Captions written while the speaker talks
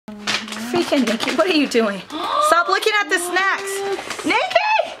freaking Nikki, what are you doing? Stop looking at the snacks.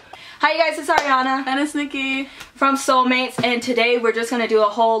 Nikki! Hi you guys, it's Ariana. And it's Nikki. From Soulmates, and today we're just gonna do a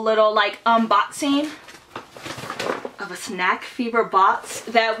whole little like unboxing of a Snackfever box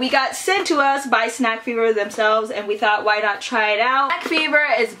that we got sent to us by Snackfever themselves, and we thought why not try it out.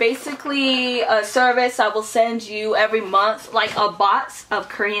 Snackfever is basically a service that will send you every month like a box of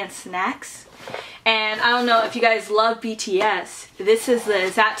Korean snacks. And I don't know if you guys love BTS. This is the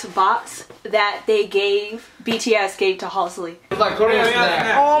exact box that they BTS gave to Halsey. It's like Korean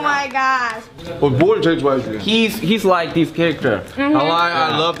snack. Oh my gosh. 뭘 제일 좋아해? He's like this character.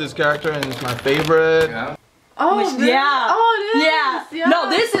 I love this character and it's my favorite. Yeah. Oh, really? Yeah. Oh, it is. Yeah. No,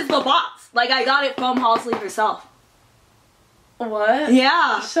 this is the box. Like I got it from Halsey herself. What?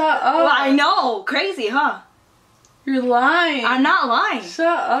 Yeah. Shut up. Well, I know. Crazy, huh? You're lying. I'm not lying. Shut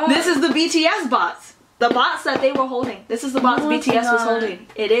up. This is the BTS box. The box that they were holding. This is the box BTS was holding.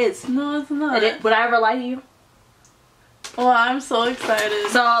 It is. No, it's not. Would I ever lie to you? Well, I'm so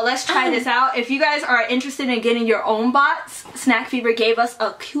excited. So let's try this out. If you guys are interested in getting your own box, Snackfever gave us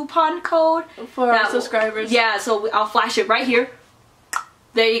a coupon code for our subscribers. Yeah, so I'll flash it right here.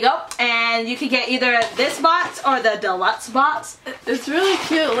 There you go. And you can get either this box or the deluxe box. It's really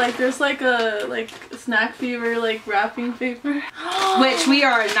cute. Like there's like a Snackfever like wrapping paper. Which we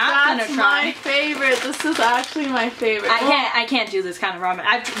are not gonna That's try. my favorite. This is actually my favorite. I can't do this kind of ramen.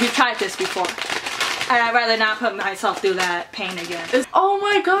 We've tried this before. And I'd rather not put myself through that pain again. Oh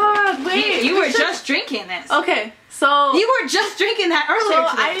my god, wait. You were just drinking this. Okay, so you were just drinking that earlier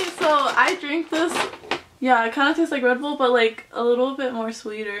today. So I drink this. Yeah, it kind of tastes like Red Bull, but like a little bit more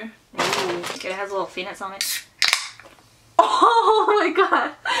sweeter. Ooh, okay, it has little peanuts on it. Oh my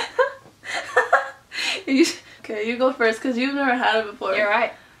god. Okay, you go first because you've never had it before. You're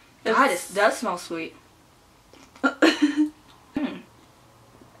right. God, it does smell sweet.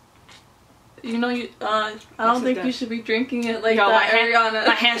 You know, I don't think you should be drinking it like that, Ariana.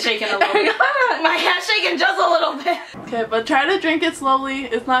 My hand's shaking a little bit. My hand's shaking just a little bit. Okay, but try to drink it slowly.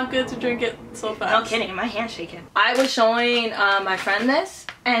 It's not good to drink it so fast. No kidding, my hand's shaking. I was showing my friend this,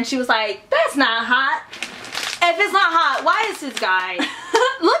 and she was like, that's not hot. If it's not hot, why is this guy?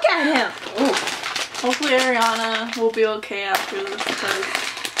 Look at him. Ooh. Hopefully Ariana will be okay after this because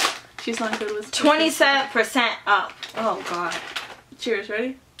she's not good with 27% up. Oh god. Cheers,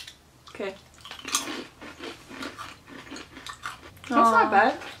 ready? Okay. That's not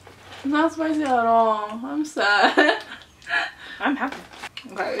bad. It's not spicy at all. I'm sad. I'm happy.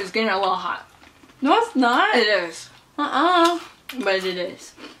 Okay, it's getting a little hot. No, it's not. It is. But it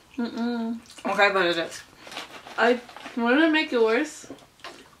is. Okay, but it is. I wanted to make it worse.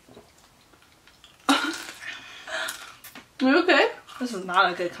 Are you okay? This is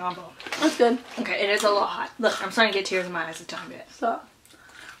not a good combo. That's good. Okay, it is a little hot. Look, I'm starting to get tears in my eyes a tiny bit. Stop.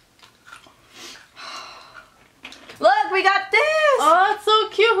 Look, we got this! Oh, that's so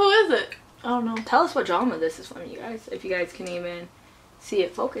cute. Who is it? I don't know. Tell us what drama this is from, you guys. If you guys can even see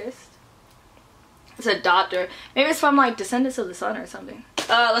it focused. It's a doctor. Maybe it's from like Descendants of the Sun or something.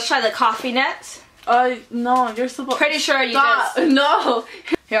 Let's try the coffee nets. No, you're supposed. Pretty sure you just. No.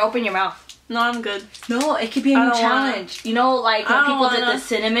 Here, open your mouth. No, I'm good. No, it could be a new challenge. You know, like when people did the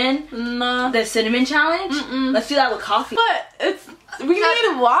cinnamon. No. The cinnamon challenge. Let's do that with coffee. But we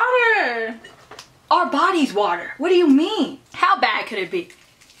need water. Our body's water. What do you mean? How bad could it be?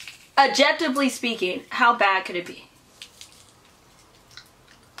 Objectively speaking, how bad could it be?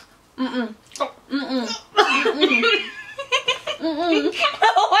 Oh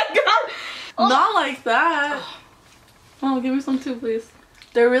my god! Oh. Not like that. Oh, give me some too, please.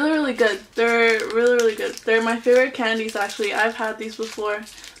 They're really, really good. They're really, really good. They're my favorite candies, actually. I've had these before.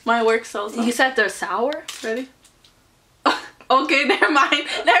 My work sells them. You said they're sour? Ready? Okay, never mind.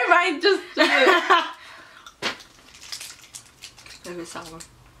 Never mind. Just do it. They're sour.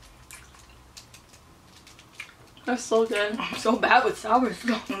 They're so good. I'm so bad with sour.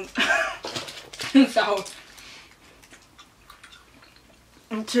 Sour.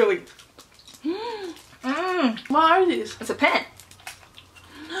 I'm chewy. What are these? It's a pen.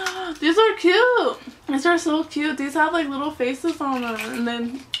 These are cute. These are so cute. These have like little faces on them, and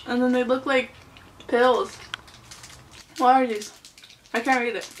then they look like pills. What are these? I can't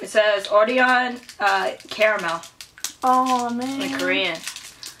read it. It says Orion caramel. Oh man. In Korean.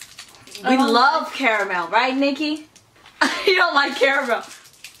 We love caramel, right, Nikki? You don't like caramel.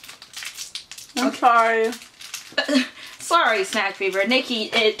 I'm sorry. Sorry, Snackfever. Nikki,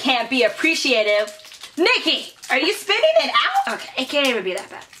 it can't be appreciative. Nikki, are you spitting it out? Okay, it can't even be that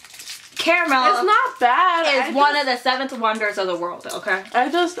bad. Caramel. It's not bad. It's one of the 7th wonders of the world. Okay.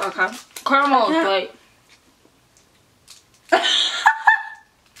 Okay. Caramel is great.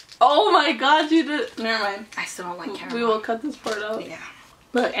 Oh my god, you did. Never mind. I still don't like caramel. We will cut this part out. Yeah.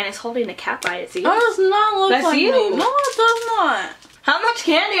 Look, and it's holding a cat by its ears. That does not look That's like you. me. No, it does not. How much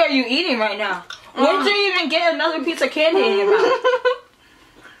candy are you eating right now? When did you even get another piece of candy in your mouth?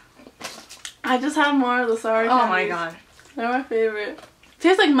 I just have more of the sour candies. Oh my god. They're my favorite.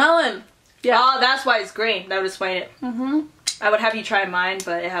 Tastes like melon. Yeah. Oh, that's why it's green. That would explain it. Mm-hmm. I would have you try mine,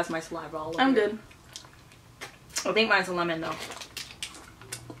 but it has my saliva all over I'm it. good. I think mine's a lemon though.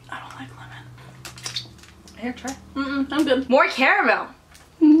 I don't like lemon. Here, try. I'm good. More caramel.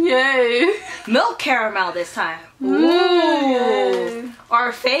 Yay. Milk caramel this time. Ooh. Yay.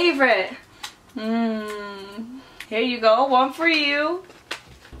 Our favorite. Mmm. Here you go. One for you.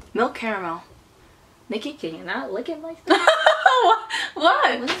 Milk caramel. Nikki, can you not lick it like that?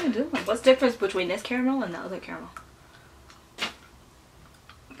 What? What are you doing? What's the difference between this caramel and the other caramel?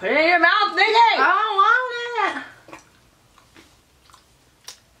 Put it in your mouth, Nikki! I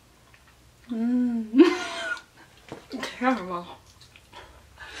don't want it. Caramel.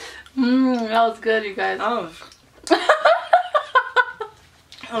 That was good, you guys. Oh. That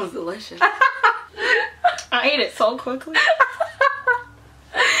was delicious. I ate it so quickly.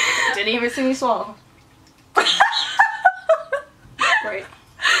 Didn't even see me swallow. Right.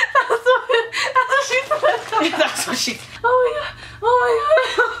 That's what she said. That's what she.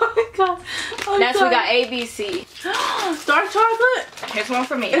 Oh my god. Oh Next god. we got ABC. Dark chocolate? Here's one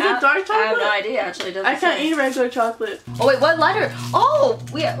for me. Is it dark chocolate? I have no idea. Actually, it doesn't I can't say. eat regular chocolate. Oh wait, what letter? Oh,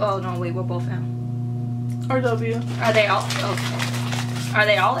 oh no, wait, we're both M. Or W. Are they all? Okay. Are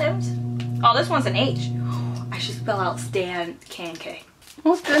they all M's? Oh, this one's an H. I should spell out Stan K and K.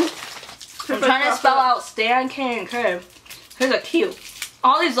 That's good. I'm trying to spell out Stan K and K. Here's a Q.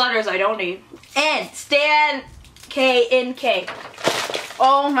 All these letters I don't need. N. Stan K N K.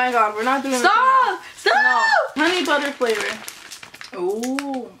 Oh my god, we're not doing Stop! Stop! No. Honey butter flavor.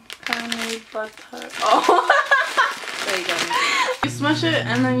 Ooh. Honey butter. Oh. There you go. You smush it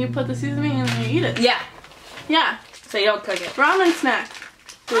and then you put the seasoning and then you eat it. Yeah. Yeah. So you don't cook it. Ramen snack.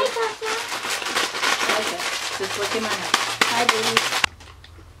 Hi, Tasha. Okay. Just look in my mouth. Hi, baby.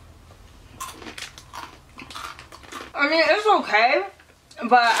 I mean, it's okay,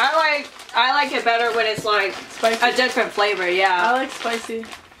 but I like it better when it's like Spicy. a different flavor. I Yeah. like spicy.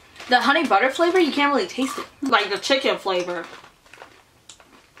 The honey butter flavor, you can't really taste it. Like the chicken flavor.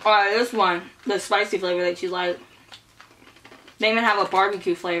 Or this one, the spicy flavor that you like. They even have a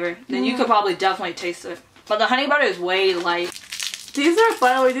barbecue flavor. Then you could probably definitely taste it. But the honey butter is way light. These are,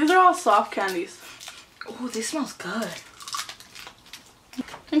 by the way, these are all soft candies. Oh, this smells good.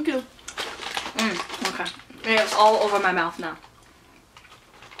 Thank you. Okay. It's all over my mouth now.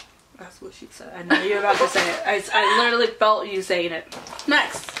 That's what she said. I know you're about to say it. I literally felt you saying it.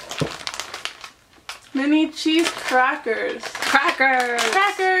 Next. Mini cheese crackers. Crackers!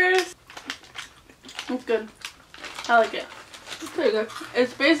 Crackers! It's good. I like it. It's pretty good.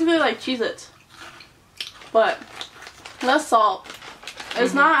 It's basically like Cheez-Its. But less salt.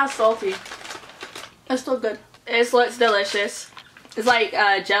 It's not as salty. It's still good. It looks delicious. It's like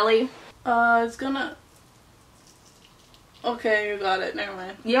jelly. It's gonna... Okay, you got it. Never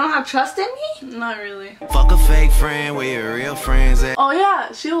mind. You don't have trust in me? Not really. Fuck a fake friend with your real friends. Oh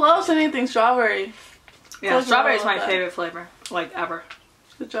yeah, she loves anything strawberry. Yeah, So strawberry is my that. favorite flavor. Like, ever.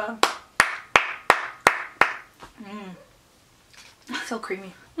 Good job. It's so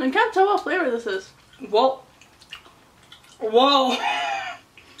creamy. I can't tell what flavor this is. Whoa. Whoa.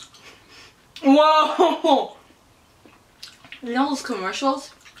 Whoa. You know those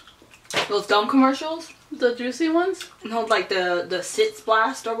commercials? Those gum commercials? The juicy ones? No, like the Sits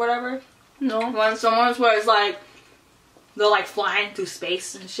Blast or whatever. No. Ones where it's like they're like flying through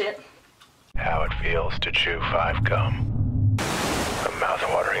space and shit. How it feels to chew 5 gum. A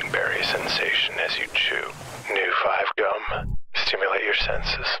mouth-watering berry sensation as you chew. New 5 gum. Stimulate your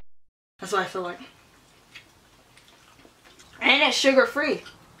senses. That's what I feel like. And it's sugar free.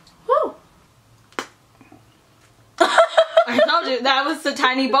 Woo! I told you that was the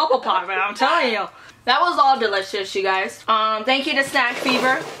tiny bubble pop, man. I'm telling you. That was all delicious, you guys. Thank you to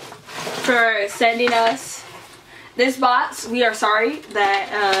Snackfever for sending us this box. We are sorry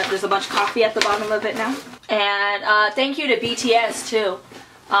that there's a bunch of coffee at the bottom of it now. And thank you to BTS too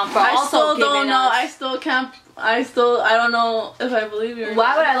for I also still giving don't know. us. I don't know if I believe you.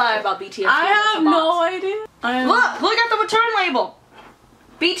 Why would I lie about BTS? I giving us have a box? no idea. Look at the return label.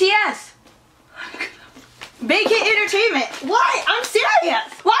 BTS. Big Hit Entertainment. What? I'm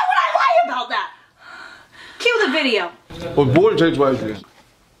serious. Why would I lie about that? Cue the video. Well, boy takes wisely.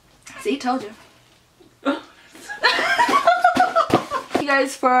 See, told you. Thank you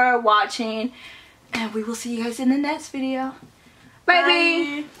guys for watching, and we will see you guys in the next video. Bye.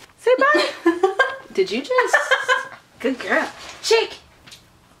 Bye. Say bye. Did you just? Good girl. Shake.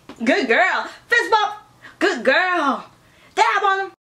 Good girl. Fist bump.